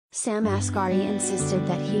Sam Asghari insisted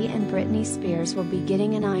that he and Britney Spears will be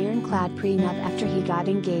getting an ironclad prenup after he got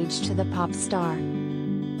engaged to the pop star.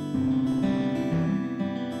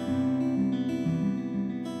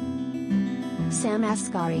 Sam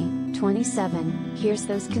Asghari, 27, hears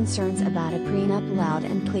those concerns about a prenup loud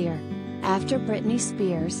and clear. After Britney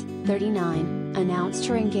Spears, 39, announced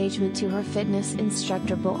her engagement to her fitness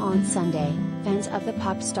instructor Bill on Sunday, fans of the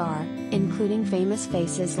pop star, including famous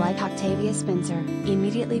faces like Octavia Spencer,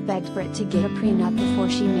 immediately begged Brit to get a prenup before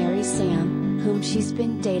she marries Sam, whom she's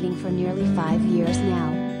been dating for nearly 5 years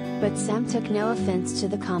now. But Sam took no offense to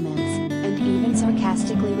the comments, and even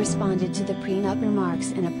sarcastically responded to the prenup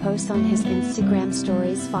remarks in a post on his Instagram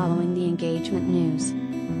stories following the engagement news.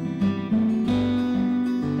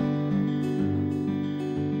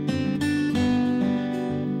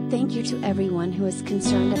 "Thank you to everyone who is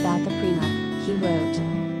concerned about the prenup," he wrote.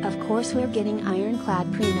 "Of course we're getting ironclad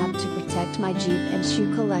prenup to protect my Jeep and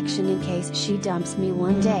shoe collection in case she dumps me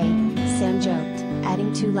one day," Sam joked,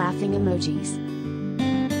 adding 2 laughing emojis.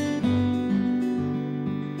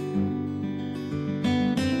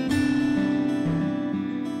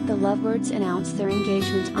 The lovebirds announced their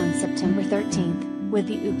engagement on September 13th, with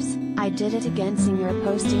the "Oops, I Did It Again" singer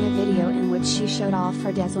posting a video in which she showed off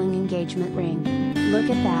her dazzling engagement ring. "Look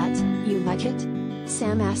at that, you like it?"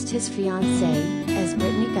 Sam asked his fiancée, as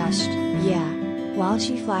Britney gushed, "Yeah," while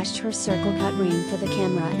she flashed her circle-cut ring for the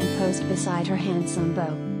camera and posed beside her handsome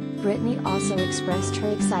beau. Britney also expressed her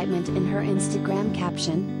excitement in her Instagram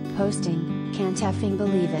caption, posting, "Can't effing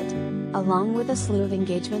believe it," along with a slew of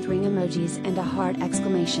engagement ring emojis and a heart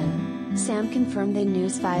exclamation. Sam confirmed the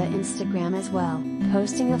news via Instagram as well,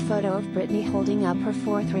 posting a photo of Britney holding up her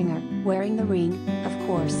 4th ringer, wearing the ring, of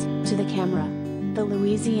course, to the camera. The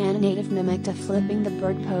Louisiana native mimicked a flipping the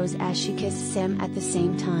bird pose as she kissed Sam at the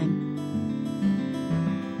same time.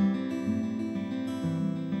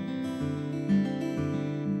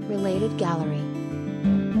 Related gallery.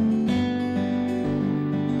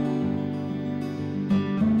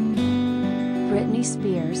 Britney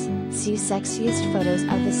Spears, see sexiest photos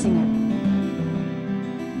of the singer.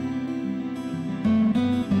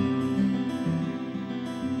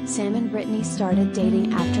 Sam and Britney started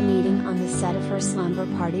dating after meeting on the set of her Slumber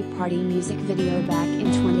Party music video back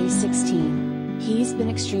in 2016. He's been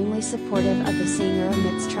extremely supportive of the singer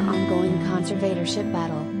amidst her ongoing conservatorship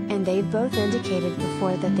battle, and they've both indicated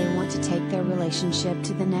before that they want to take their relationship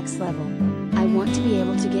to the next level. "I want to be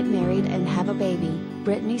able to get married and have a baby,"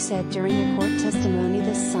 Britney said during a court testimony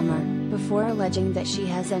this summer, before alleging that she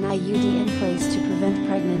has an IUD in place to prevent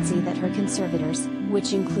pregnancy that her conservators,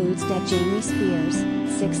 which includes dad Jamie Spears,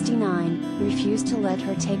 69, refused to let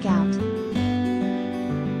her take out.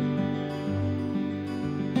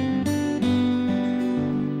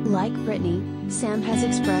 Like Britney, Sam has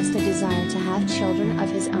expressed a desire to have children of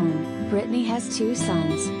his own. Britney has 2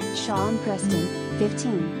 sons, Sean Preston,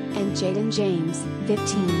 15, and Jaden James,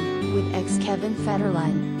 15, with ex-Kevin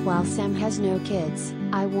Federline. While Sam has no kids,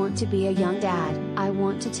 "I want to be a young dad, I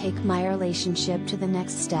want to take my relationship to the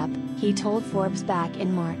next step," he told Forbes back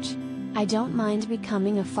in March. "I don't mind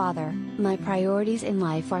becoming a father, my priorities in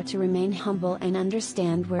life are to remain humble and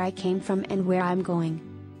understand where I came from and where I'm going."